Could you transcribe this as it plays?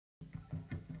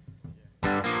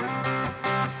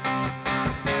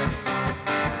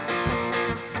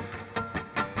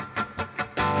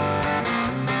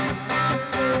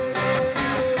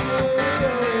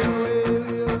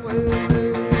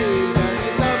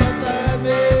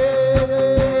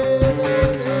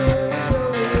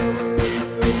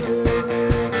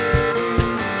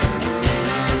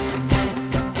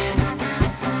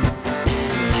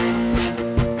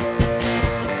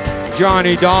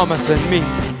Johnny Damas and me,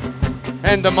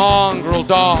 and the mongrel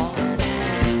dog,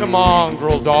 the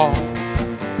mongrel dog.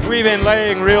 We've been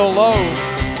laying real low,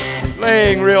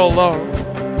 laying real low,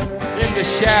 in the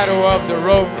shadow of the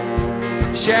road,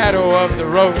 shadow of the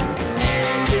road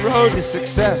to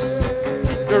success,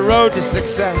 the road to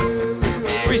success.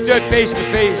 We stood face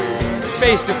to face,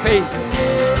 face to face.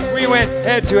 We went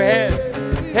head to head,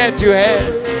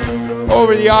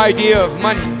 over the idea of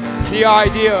money, the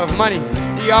idea of money,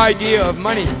 the idea of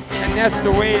money. And that's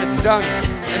the way it's done,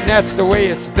 and that's the way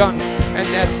it's done,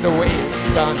 and that's the way it's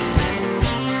done.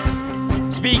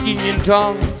 Speaking in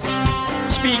tongues,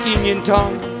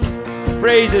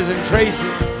 phrases and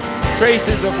traces,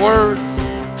 traces of words,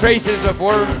 traces of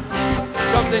words.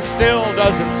 Something still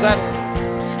doesn't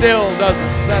settle, still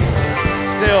doesn't settle,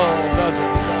 still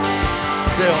doesn't settle,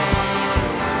 still.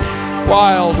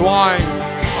 Wild wine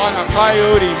on a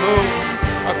coyote moon,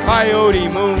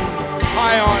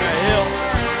 high on a hill,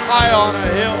 high on a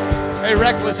hill. A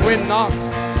reckless wind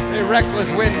knocks, a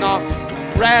reckless wind knocks,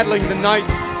 rattling the night,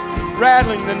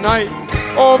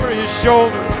 over his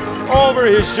shoulder,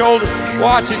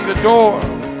 watching the door,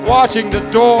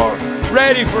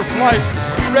 ready for flight,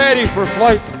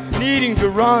 needing to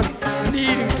run,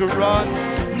 needing to run.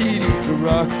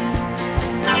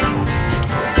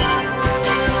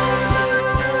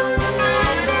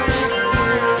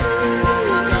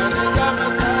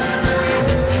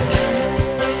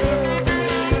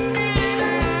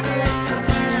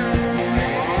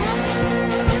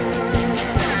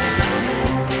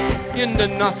 In the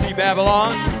Nazi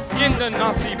Babylon, in the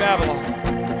Nazi Babylon,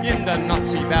 in the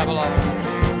Nazi Babylon.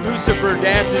 Lucifer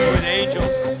dances with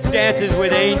angels, dances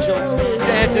with angels,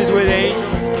 dances with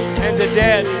angels. And the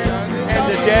dead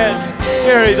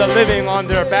carry the living on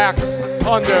their backs,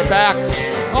 on their backs,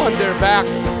 on their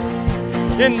backs.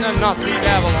 In the Nazi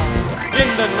Babylon,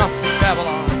 in the Nazi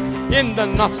Babylon, in the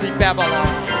Nazi Babylon.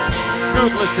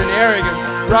 Ruthless and arrogant,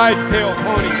 ride pale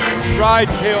pony, ride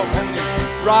pale pony,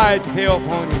 ride pale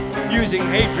pony. Using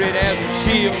hatred as a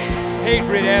shield,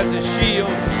 hatred as a shield.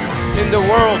 In the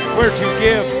world where to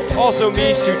give also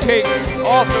means to take,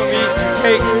 also means to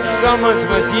take. Someone's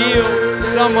must yield,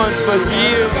 someone's must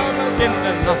yield. In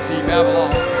the Nazi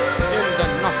Babylon, in the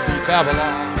Nazi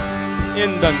Babylon,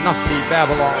 in the Nazi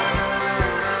Babylon.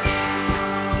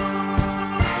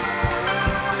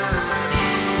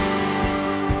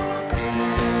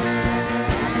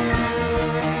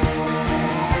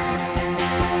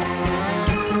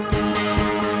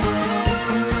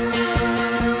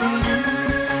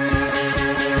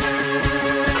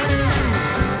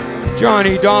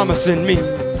 Johnny Damas and me,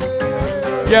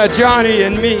 yeah, Johnny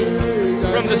and me,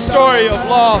 from the story of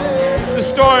love, the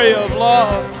story of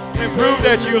love, and prove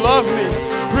that you love me,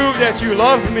 prove that you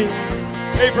love me.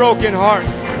 A broken heart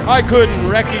I couldn't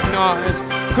recognize,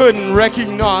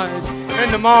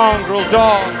 and the mongrel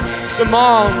dog, the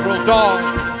mongrel dog,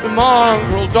 the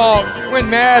mongrel dog went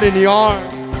mad in the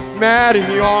arms, mad in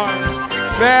the arms,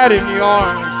 mad in the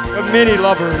arms of many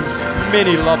lovers,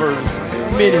 many lovers,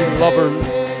 many lovers.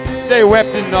 They wept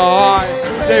in the high,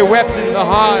 they wept in the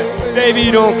high. Baby,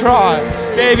 don't cry,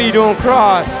 baby, don't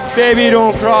cry, baby,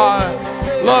 don't cry.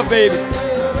 Love, baby,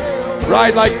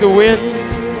 ride like the wind,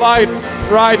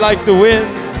 ride like the wind.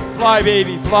 Fly,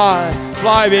 baby, fly,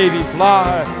 fly, baby,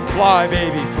 fly, fly,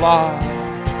 baby, fly.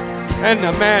 And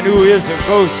the man who is a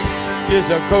ghost, is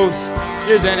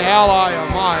an ally of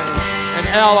mine, an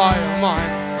ally of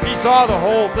mine. He saw the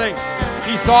whole thing,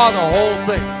 he saw the whole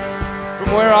thing.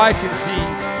 From where I can see,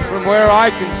 from where I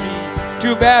can see.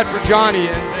 Too bad for Johnny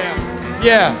and them.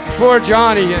 Yeah, poor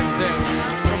Johnny and them.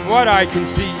 From what I can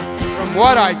see, from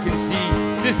what I can see,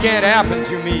 this can't happen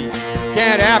to me.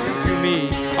 Can't happen to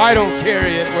me. I don't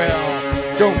carry it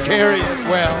well. Don't carry it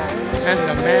well. And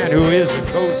the man who is a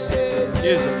ghost,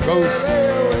 is a ghost,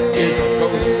 is a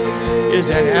ghost, is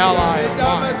an ally of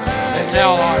mine, an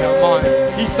ally of mine.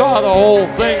 He saw the whole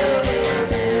thing.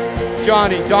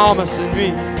 Johnny Damas and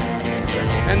me,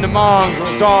 and the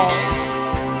mongrel dog.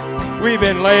 We've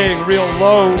been laying real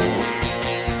low,